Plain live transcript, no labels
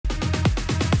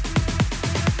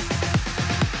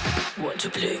to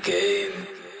play a game.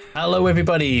 Hello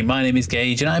everybody, my name is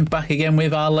Gage and I'm back again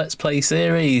with our Let's Play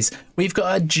series. We've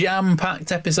got a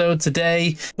jam-packed episode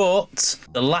today, but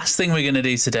the last thing we're going to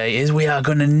do today is we are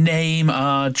going to name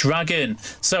our dragon.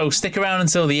 So stick around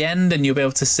until the end and you'll be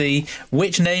able to see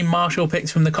which name Marshall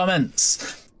picked from the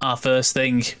comments. Our first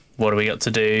thing, what do we got to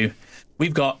do?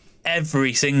 We've got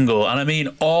every single, and I mean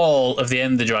all of the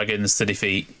Ender dragons to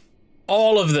defeat.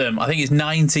 All of them. I think it's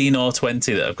 19 or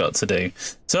 20 that I've got to do.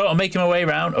 So I'm making my way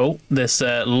around this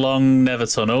long nether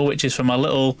tunnel, which is from my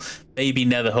little baby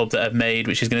nether hub that I've made,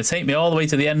 which is going to take me all the way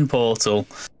to the end portal.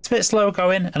 It's a bit slow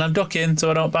going, and I'm ducking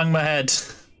so I don't bang my head.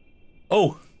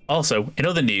 Oh, also, in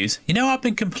other news, you know, I've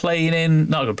been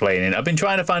I've been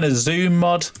trying to find a zoom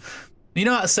mod. You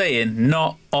know that saying,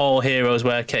 not all heroes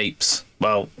wear capes?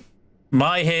 Well,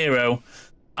 my hero,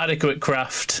 Adequate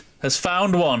Craft, has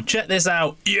found one. Check this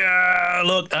out. Yeah,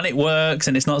 look, and it works,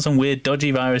 and it's not some weird dodgy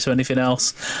virus or anything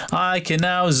else. I can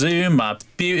now zoom my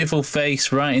beautiful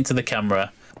face right into the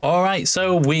camera. All right,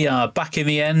 so we are back in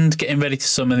the end, getting ready to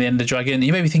summon the Ender Dragon.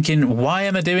 You may be thinking, why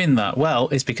am I doing that? Well,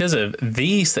 it's because of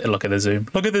these. Look at the zoom.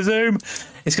 Look at the zoom.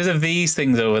 It's because of these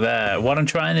things over there. What I'm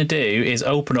trying to do is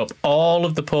open up all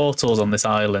of the portals on this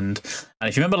island. And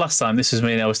if you remember last time, this was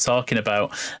when I was talking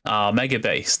about our mega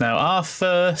base. Now, our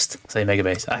first, mega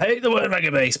base. I hate the word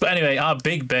mega base, but anyway, our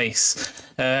big base.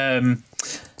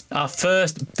 Our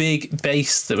first big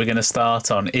base that we're going to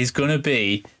start on is going to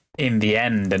be in the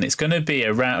end, and it's going to be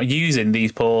around using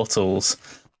these portals.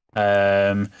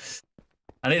 And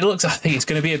it looks, I think it's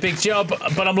going to be a big job,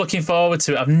 but I'm looking forward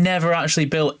to it. I've never actually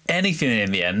built anything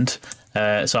in the end.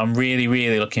 So I'm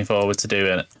really looking forward to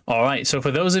doing it. All right, so for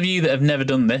those of you that have never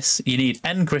done this, you need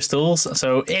end crystals.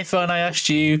 So if when I asked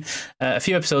you a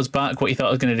few episodes back what you thought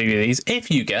I was going to do with these,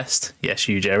 if you guessed, yes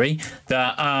you Jerry,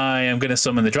 that I am going to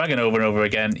summon the dragon over and over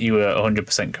again, you were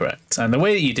 100% correct. And the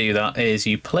way that you do that is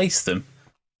you place them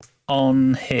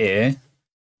on here,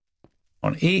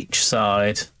 on each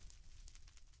side,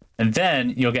 and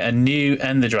then you'll get a new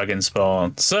Ender Dragon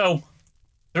spawn. So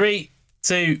 3,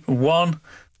 2, 1.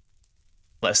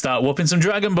 Let's start whooping some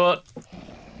dragon butt.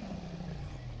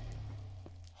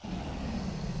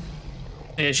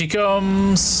 Here she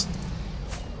comes.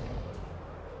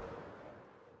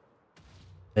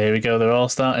 There we go, they're all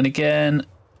starting again.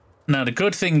 Now the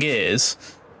good thing is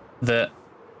that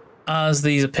as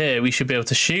these appear, we should be able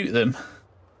to shoot them.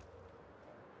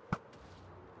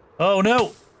 Oh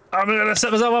no! I'm gonna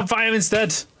set myself on fire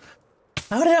instead.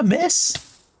 How did I miss?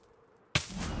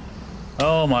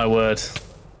 Oh my word.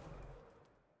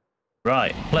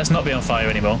 Right, let's not be on fire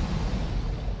anymore.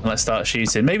 And let's start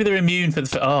shooting. Maybe they're immune for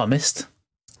the... Oh, I missed.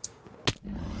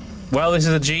 Well, this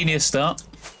is a genius start.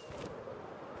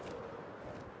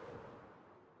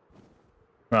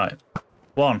 Right.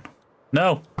 1.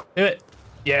 No. Do it.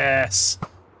 Yes.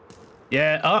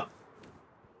 Yeah. Oh.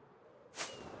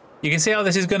 You can see how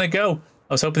this is going to go.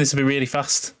 I was hoping this would be really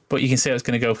fast, but you can see how it's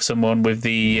going to go for someone with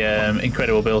the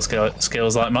incredible build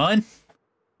skills like mine.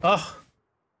 Oh.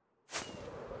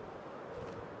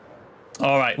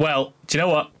 All right. Well, do you know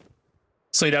what?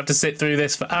 So you'd have to sit through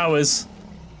this for hours.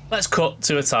 Let's cut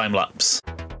to a time lapse.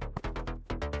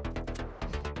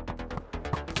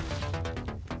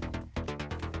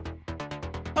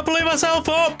 I blew myself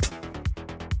up.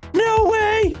 No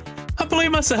way! I blew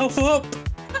myself up!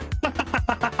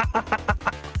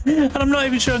 And I'm not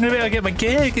even sure I'm going to be able to get my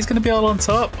gig. It's going to be all on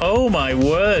top. Oh my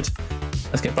word.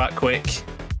 Let's get back quick.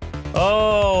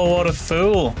 Oh, what a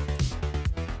fool.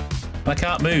 I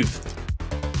can't move.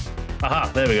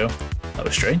 Aha, there we go. That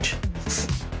was strange.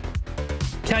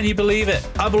 Can you believe it?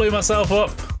 I blew myself up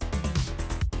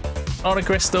on a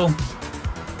crystal.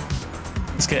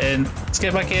 Let's get in. Let's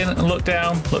get back in and look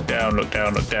down. Look down, look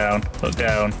down, look down, look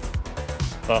down.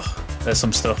 Oh, there's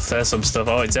some stuff. There's some stuff.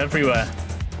 Oh, it's everywhere.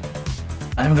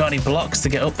 I haven't got any blocks to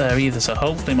get up there either, so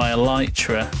hopefully my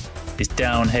elytra is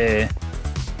down here.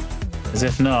 As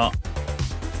if not,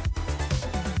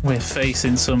 we're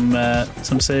facing some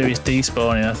serious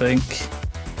despawning, I think.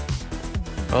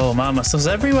 Oh man, my stuff's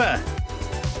everywhere.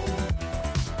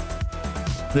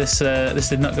 This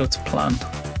did not go to plan.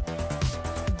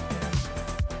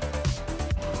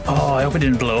 Oh, I hope it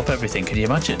didn't blow up everything. Can you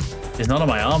imagine? There's none of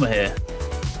my armor here.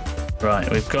 Right,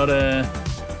 we've got a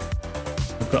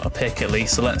pick at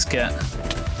least. So let's get.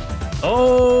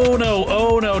 Oh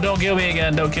no! Don't kill me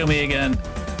again! Don't kill me again!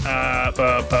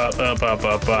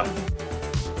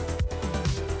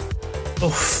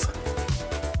 Oof.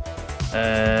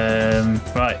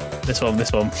 Right, this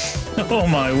one. Oh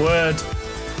my word!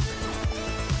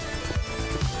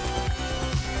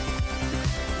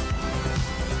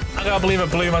 I can't believe I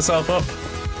blew myself up.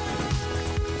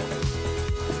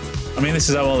 I mean, this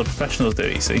is how all the professionals do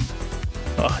it, you see.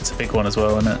 Oh, it's a big one as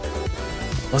well, isn't it?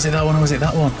 Was it that one or was it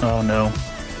that one? Oh, no.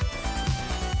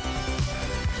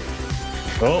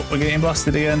 Oh, we're getting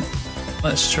blasted again.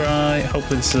 Let's try.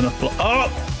 Hopefully this is enough block. Oh!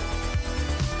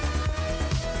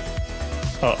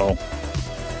 Uh-oh.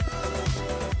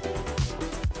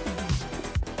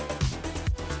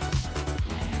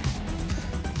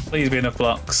 Please be enough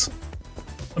blocks.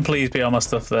 And please be all my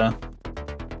stuff there.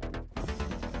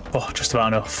 Oh, just about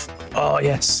enough. Oh,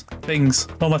 yes. Things.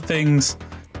 All my things.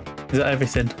 Is that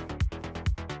everything?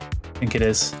 I think it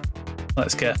is.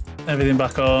 Let's get everything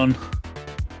back on.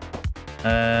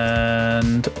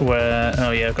 And where?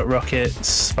 Oh, yeah, I've got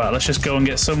rockets. Right, let's just go and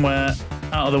get somewhere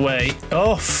out of the way.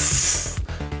 Oh,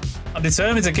 I'm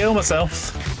determined to kill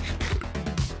myself.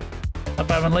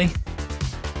 Apparently.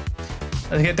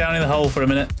 Let's get down in the hole for a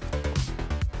minute.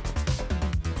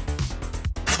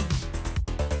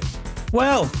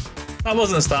 Well, that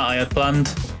wasn't the start I had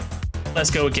planned.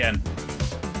 Let's go again.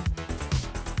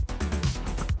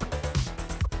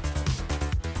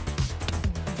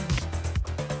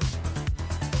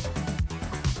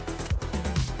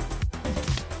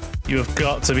 You have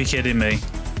got to be kidding me.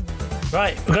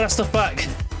 Right, we've got our stuff back.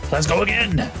 Let's go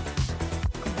again.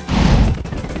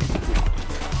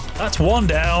 That's one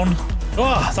down.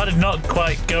 Oh, that did not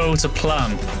quite go to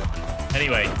plan.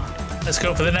 Anyway, let's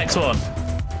go for the next one.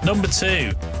 Number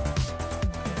 2.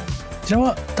 Do you know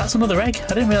what? That's another egg. I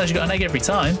didn't realise you got an egg every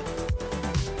time.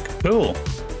 Cool.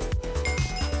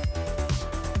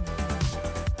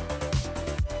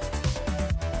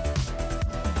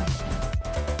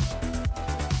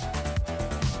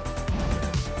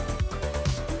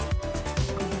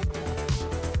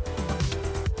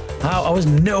 How? I was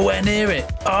nowhere near it.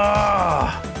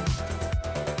 Ah!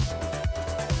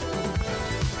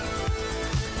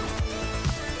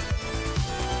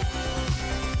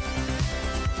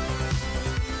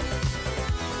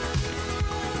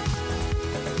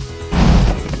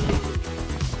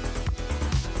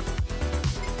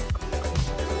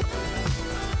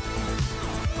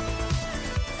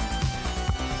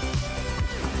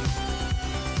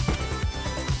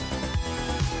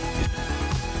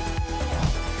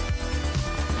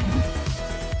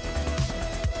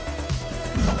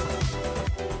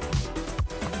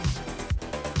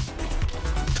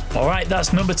 Alright,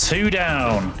 that's number 2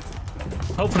 down.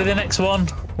 Hopefully the next one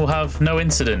will have no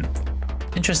incident.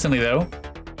 Interestingly though,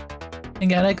 didn't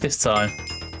get an egg this time.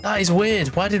 That is weird.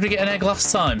 Why did we get an egg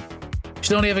last time? We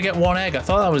should only ever get 1 egg. I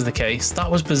thought that was the case.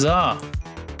 That was bizarre.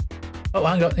 Oh,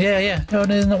 hang on. Yeah. No,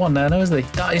 there's not one there, no, is there?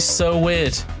 That is so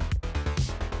weird.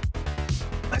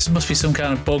 This must be some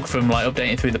kind of bug from like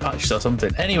updating through the patches or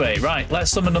something. Anyway, right, let's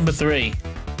summon number 3.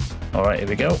 Alright, here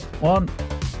we go. 1,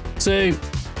 2,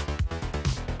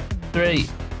 3.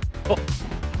 Oh.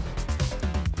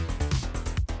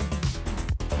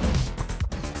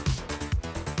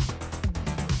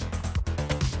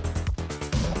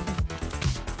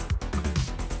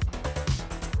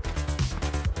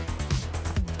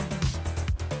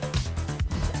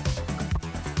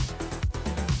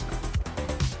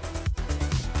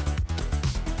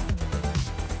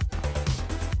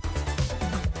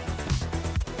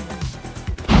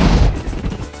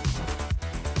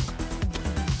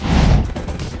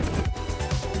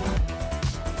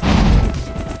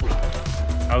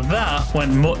 Now that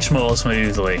went much more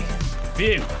smoothly.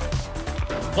 Phew.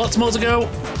 Lots more to go.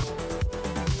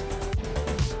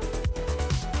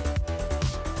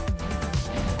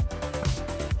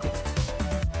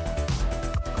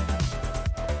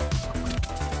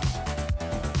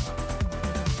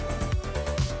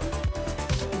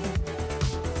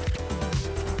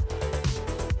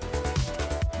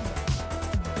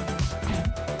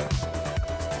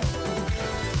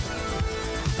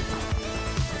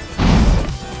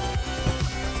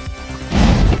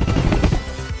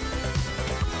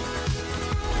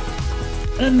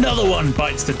 Another one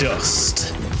bites the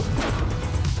dust.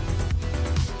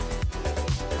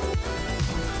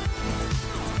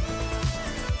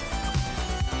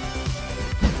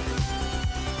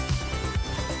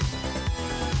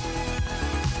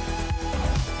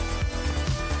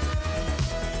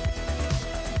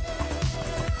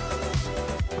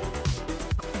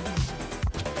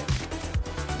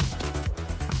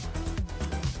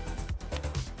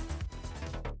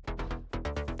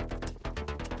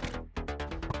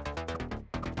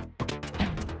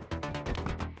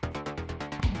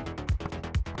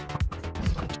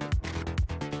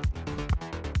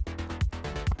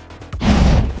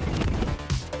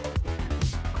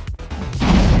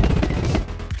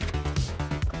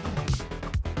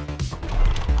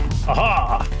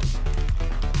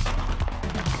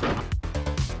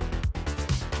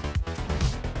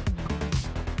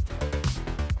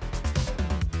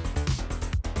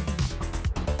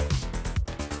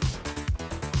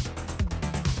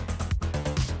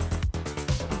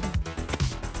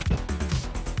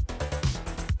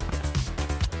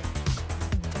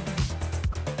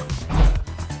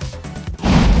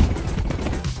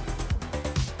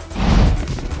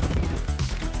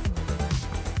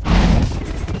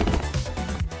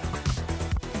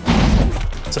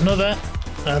 That's another.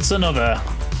 That's another.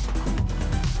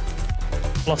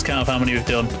 Lost count of how many we've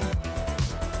done.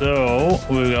 So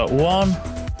we've got 1,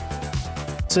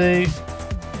 2.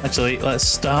 Actually, let's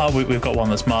start. We've got one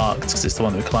that's marked because it's the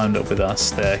one that we climbed up with our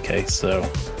staircase. So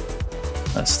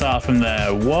let's start from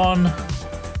there. 1,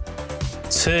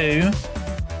 2,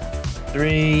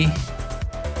 3,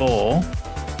 4,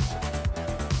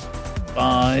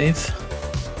 5,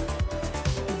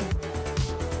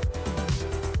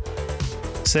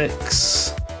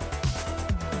 6,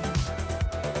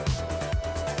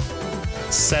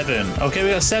 7. Okay, we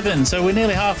got 7, so we're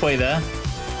nearly halfway there.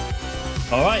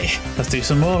 All right, let's do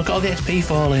some more. Look at all the XP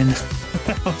falling.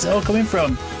 Where's it all coming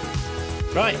from?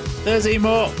 Right, 13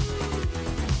 more.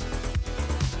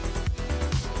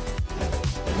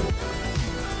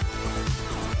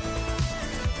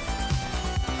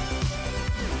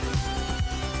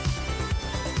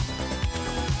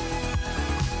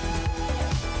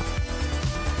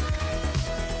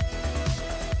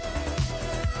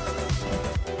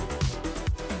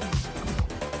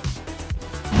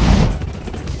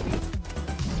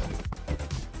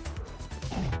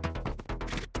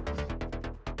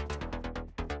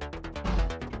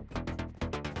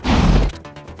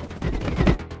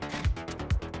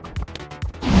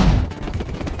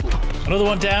 Another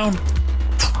one down.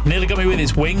 Nearly got me with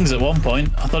its wings at one point.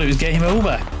 I thought it was game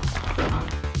over.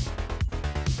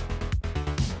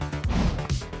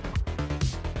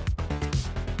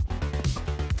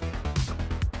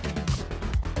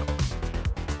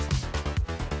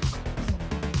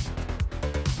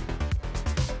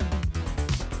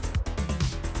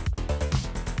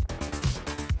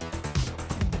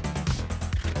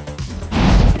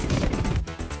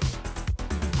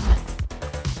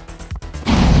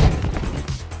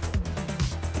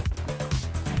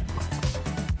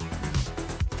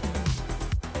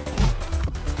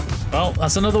 Well,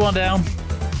 that's another one down.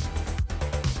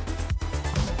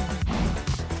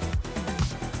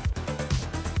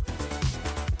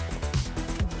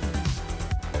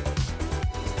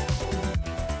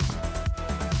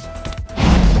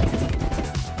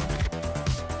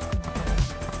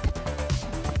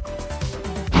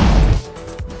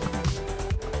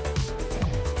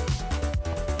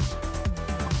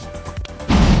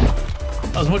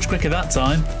 That was much quicker that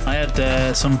time. I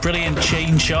had some brilliant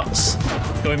chain shots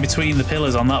going between the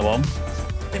pillars on that one.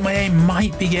 I think my aim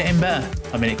might be getting better.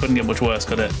 I mean, it couldn't get much worse,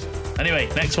 could it? Anyway,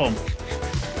 next one.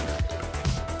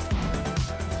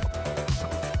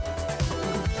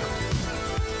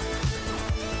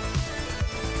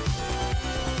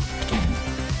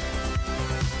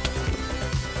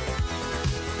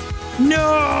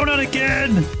 No, not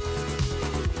again!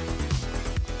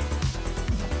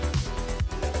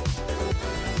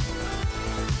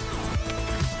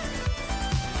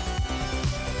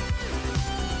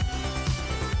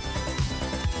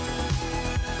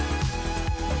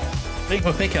 I think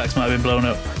my pickaxe might have been blown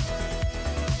up.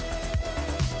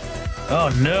 Oh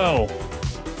no!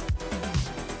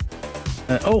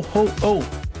 Oh!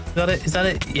 Is that it? Is that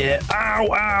it? Yeah. Ow!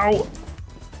 Ow!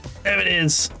 There it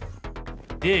is.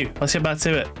 You. Let's get back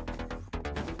to it.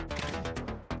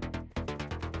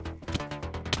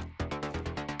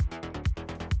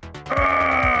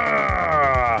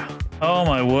 Ah! Oh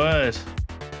my word!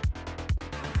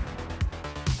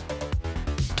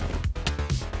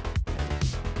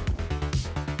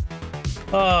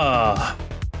 Ah,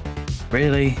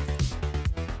 really?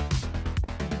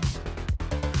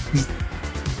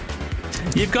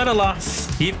 You've got to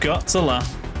laugh. You've got to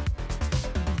laugh.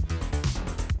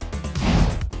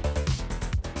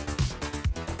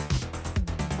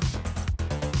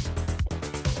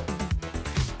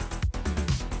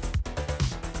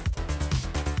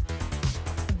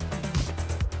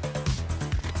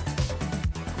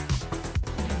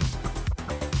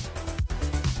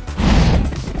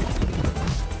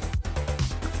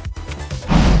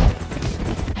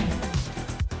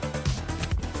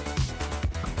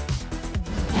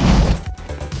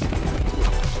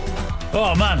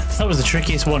 Oh man, that was the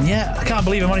trickiest one yet. I can't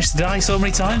believe I managed to die so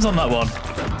many times on that one.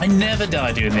 I never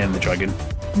die doing the Ender Dragon.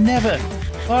 Never.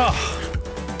 Oh.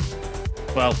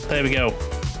 Well, there we go.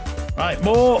 Right,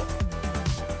 more.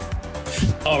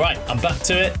 Alright, I'm back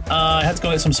to it. I had to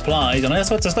go get some supplies, and I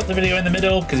also had to stop the video in the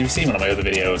middle, because if you've seen one of my other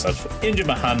videos, I've injured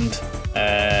my hand.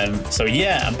 So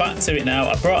yeah, I'm back to it now.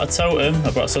 I brought a totem.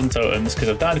 I brought some totems, because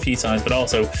I've died a few times, but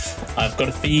also I've got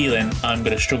a feeling I'm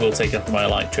going to struggle taking off my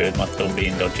elytra with my thumb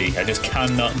being dodgy. I just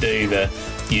cannot do the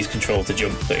use control to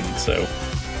jump thing, so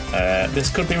this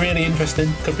could be really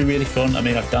interesting, could be really fun. I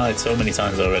mean, I've died so many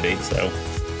times already, so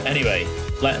anyway,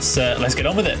 let's get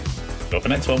on with it. Go for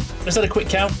the next one. Let's have a quick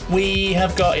count. We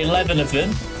have got 11 of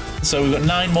them. So we've got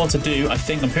 9 more to do. I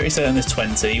think I'm pretty certain there's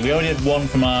 20. We already had 1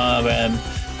 from our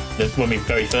when we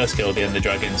very first killed the Ender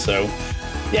Dragon. So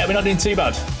yeah, we're not doing too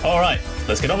bad. All right,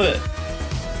 let's get on with it.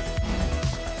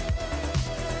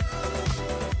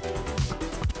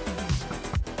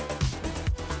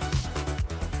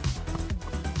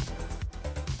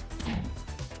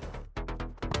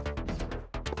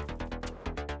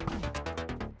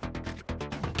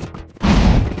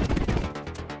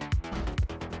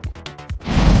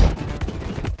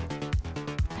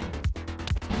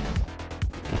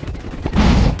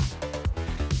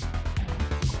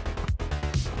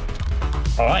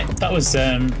 Alright, that was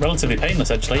relatively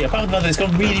painless actually. Apart from that, it's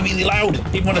gone really, really loud.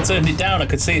 Even when I turned it down, I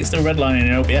could see it still redlining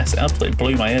in OBS. It absolutely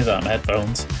blew my ears out of my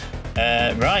headphones.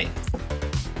 Right,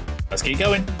 let's keep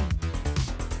going.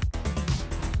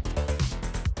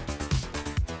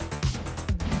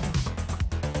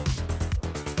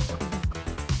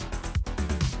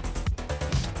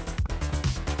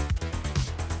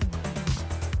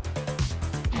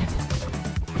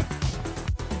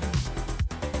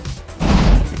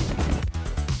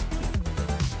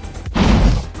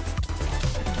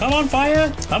 I'm on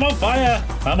fire! I'm on fire!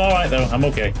 I'm alright though, I'm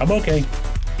okay. I'm okay.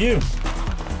 You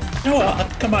know what? I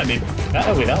think I might be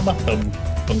better without my thumb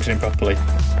functioning properly.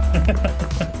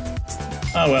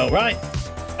 Oh well, right.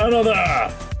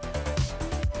 Another!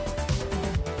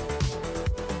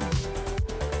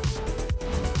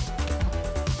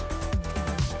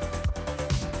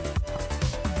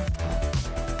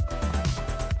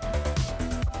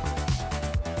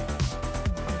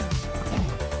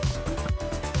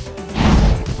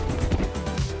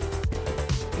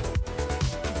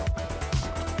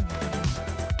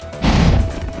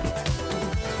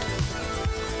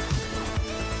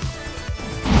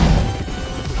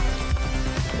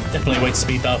 Definitely a way to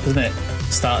speed that up, isn't it?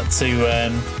 Start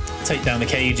to take down the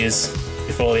cages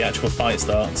before the actual fight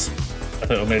starts. I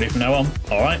think we're going to do from now on.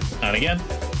 Alright, and again.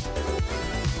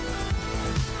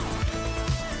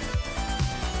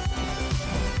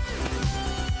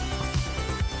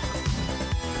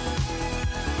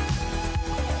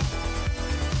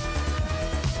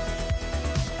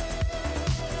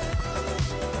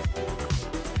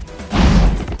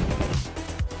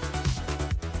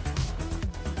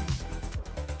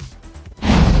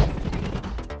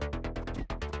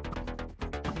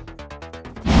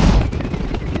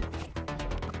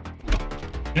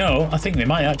 No, I think they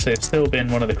might actually have still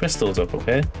been one of the crystals up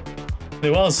here.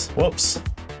 There was. Whoops.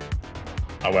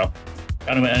 Oh well.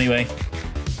 Got him anyway.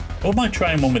 I might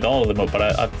try one with all of them up, but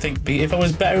I think if I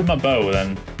was better with my bow,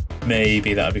 then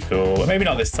maybe that'd be cool. But maybe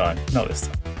not this time. Not this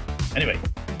time. Anyway.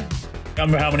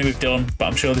 Can't remember how many we've done, but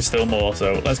I'm sure there's still more,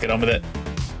 so let's get on with it.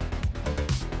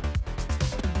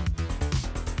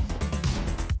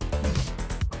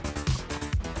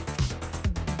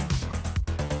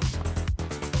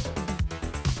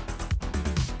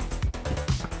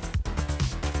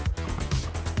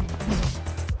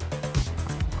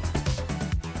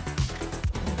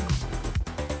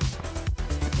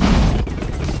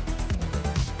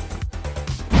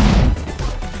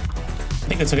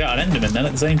 I took out an Enderman then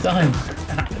at the same time.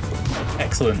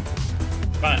 Excellent.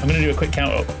 Right, I'm going to do a quick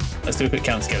count up. Let's do a quick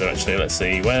count together actually. Let's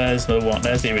see. Where's the one?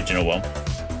 There's the original one.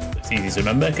 It's easy to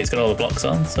remember. It's got all the blocks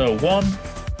on. So 1,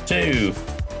 2,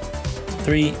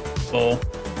 3, 4,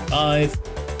 5,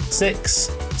 6,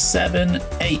 7,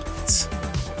 8,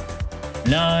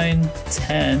 9,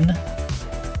 10,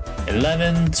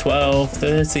 11, 12,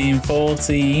 13,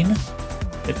 14,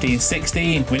 15,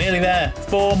 16. We're nearly there.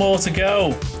 4 more to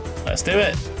go. Let's do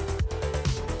it.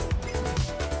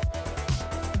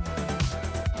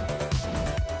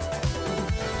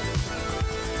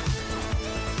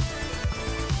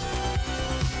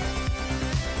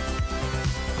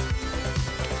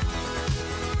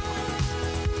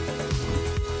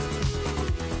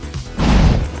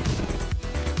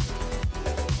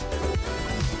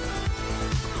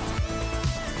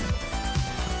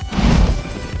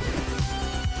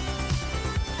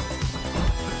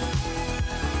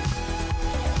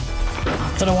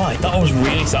 I don't know why, that was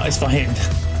really satisfying.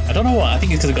 I don't know why, I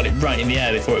think it's because I got it right in the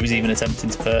air before it was even attempting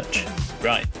to perch.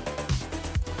 Right.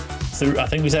 So I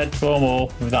think we said 4 more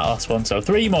with that last one, so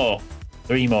 3 more.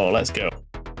 3 more, let's go.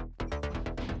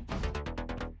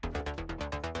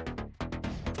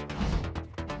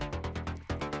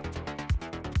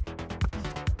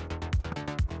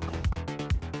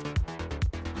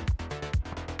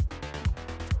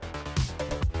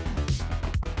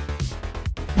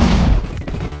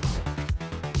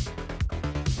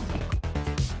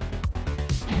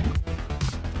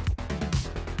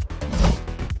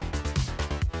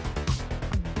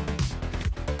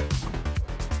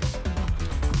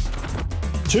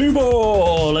 2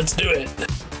 more. Let's do it.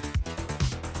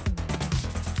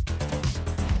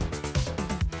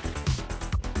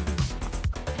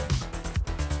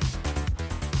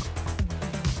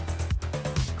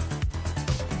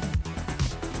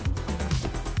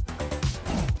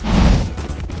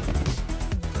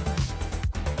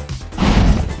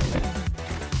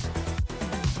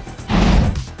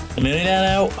 Nearly there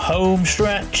now. Home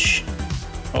stretch.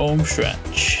 Home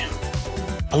stretch.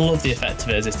 I love the effect of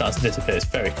it as it starts to disappear. It's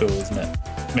very cool, isn't it?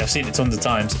 I mean, I've seen it tons of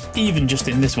times, even just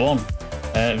in this one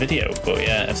video. But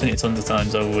yeah, I've seen it tons of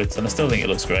times overwards, and I still think it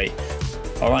looks great.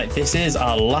 All right, this is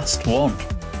our last one.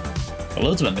 Got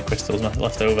loads of ender crystals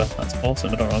left over. That's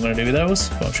awesome. I don't know what I'm going to do with those,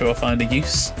 but I'm sure I'll find a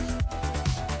use.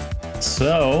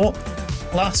 So,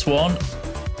 last one.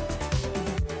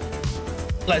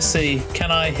 Let's see,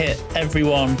 can I hit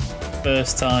everyone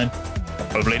first time?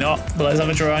 Probably not, but let's have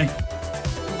a try.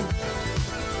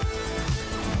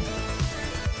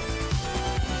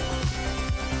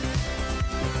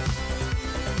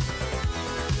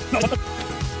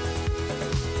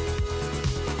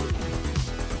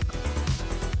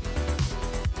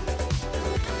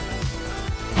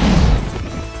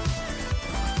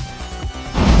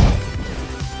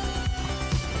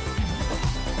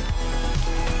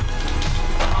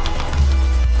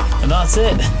 And that's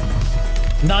it.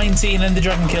 19 Ender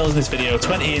Dragon kills in this video,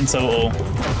 20 in total.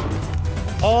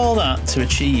 All that to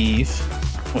achieve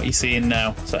what you're seeing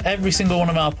now. So every single one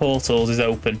of our portals is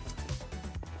open.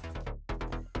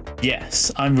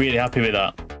 Yes, I'm really happy with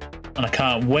that. And I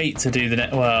can't wait to do the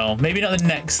next, well, maybe not the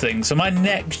next thing. So my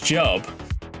next job,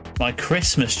 my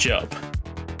Christmas job,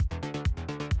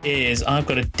 is I've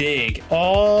got to dig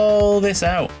all this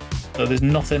out. So there's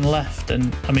nothing left,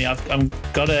 and I mean I've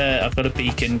got a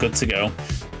beacon good to go,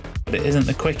 but it isn't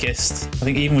the quickest. I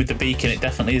think even with the beacon, it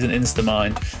definitely isn't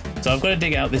insta-mine. So I've got to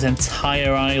dig out this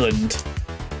entire island,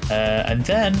 and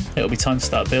then it'll be time to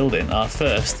start building our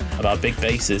first of our big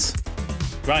bases.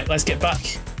 Right, let's get back.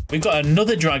 We've got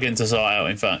another dragon to sort out.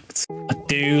 In fact, I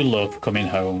do love coming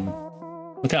home.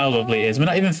 Look at how lovely it is. We're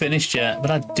not even finished yet,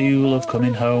 but I do love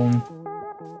coming home.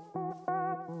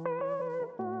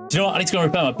 Do you know what? I need to go and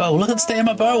repair my bow. Look at the state of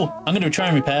my bow. I'm going to try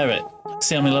and repair it.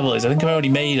 See how many level it is. I think I've already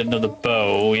made another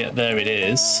bow. Yeah, there it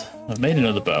is. I've made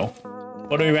another bow.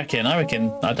 What do we reckon? I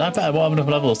reckon I bet I won't have enough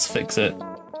levels to fix it.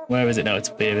 Where is it now? It's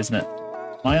up here, isn't it?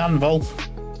 My anvil.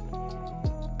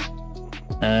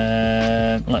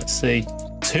 Let's see.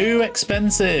 Too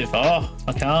expensive. Oh,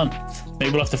 I can't.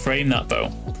 Maybe we'll have to frame that bow.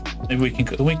 Maybe we can.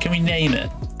 Can we name it?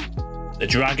 The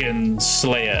Dragon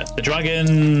Slayer. The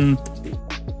Dragon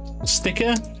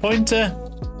Sticker? Pointer?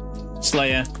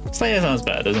 Slayer. Slayer sounds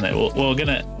better, doesn't it? We're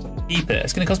gonna keep it.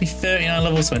 It's gonna cost me 39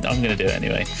 levels, so I'm gonna do it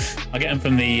anyway. I'll get them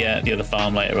from the other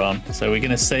farm later on. So we're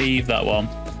gonna save that one.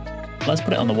 Let's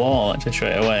put it on the wall actually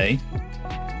straight away.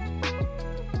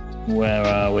 Where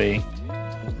are we?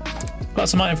 Got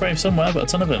some item frames somewhere. I've got a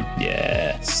ton of them.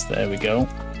 Yes, there we go.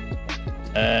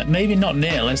 Maybe not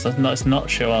near. Let's not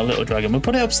show our little dragon. We'll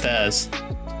put it upstairs.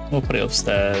 We'll put it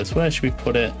upstairs. Where should we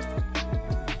put it?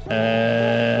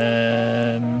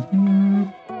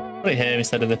 Put it here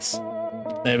instead of this.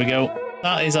 There we go.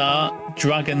 That is our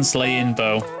dragon slaying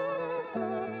bow.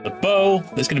 The bow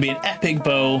that's going to be an epic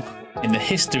bow in the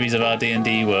histories of our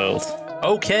D&D world.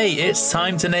 Okay, it's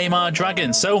time to name our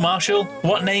dragon. So, Marshall,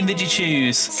 what name did you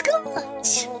choose?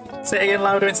 Scorch. Say it again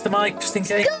louder into the mic, just in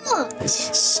case. Scorch.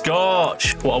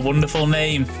 Scorch. What a wonderful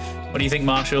name. What do you think,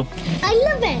 Marshall? I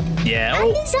love it. Yeah.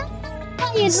 And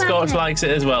it's Scorch likes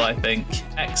it as well, I think.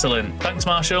 Excellent. Thanks,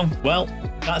 Marshall. Well,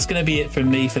 that's going to be it from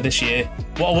me for this year.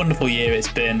 What a wonderful year it's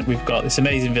been. We've got this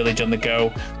amazing village on the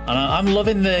go, and I'm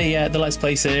loving the Let's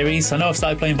Play series. I know I've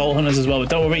started playing Vault Hunters as well, but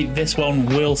don't worry, this one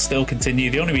will still continue.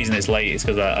 The only reason it's late is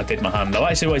because I did my hand. I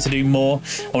actually wanted to do more.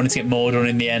 I wanted to get more done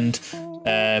in the end.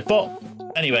 But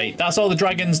anyway, that's all the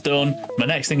dragons done. My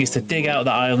next thing is to dig out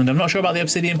that island. I'm not sure about the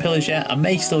obsidian pillars yet. I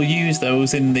may still use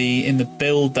those in the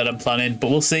build that I'm planning, but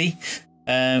we'll see.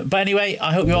 But anyway,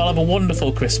 I hope you all have a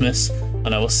wonderful Christmas,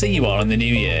 and I will see you all in the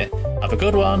new year. Have a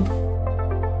good one.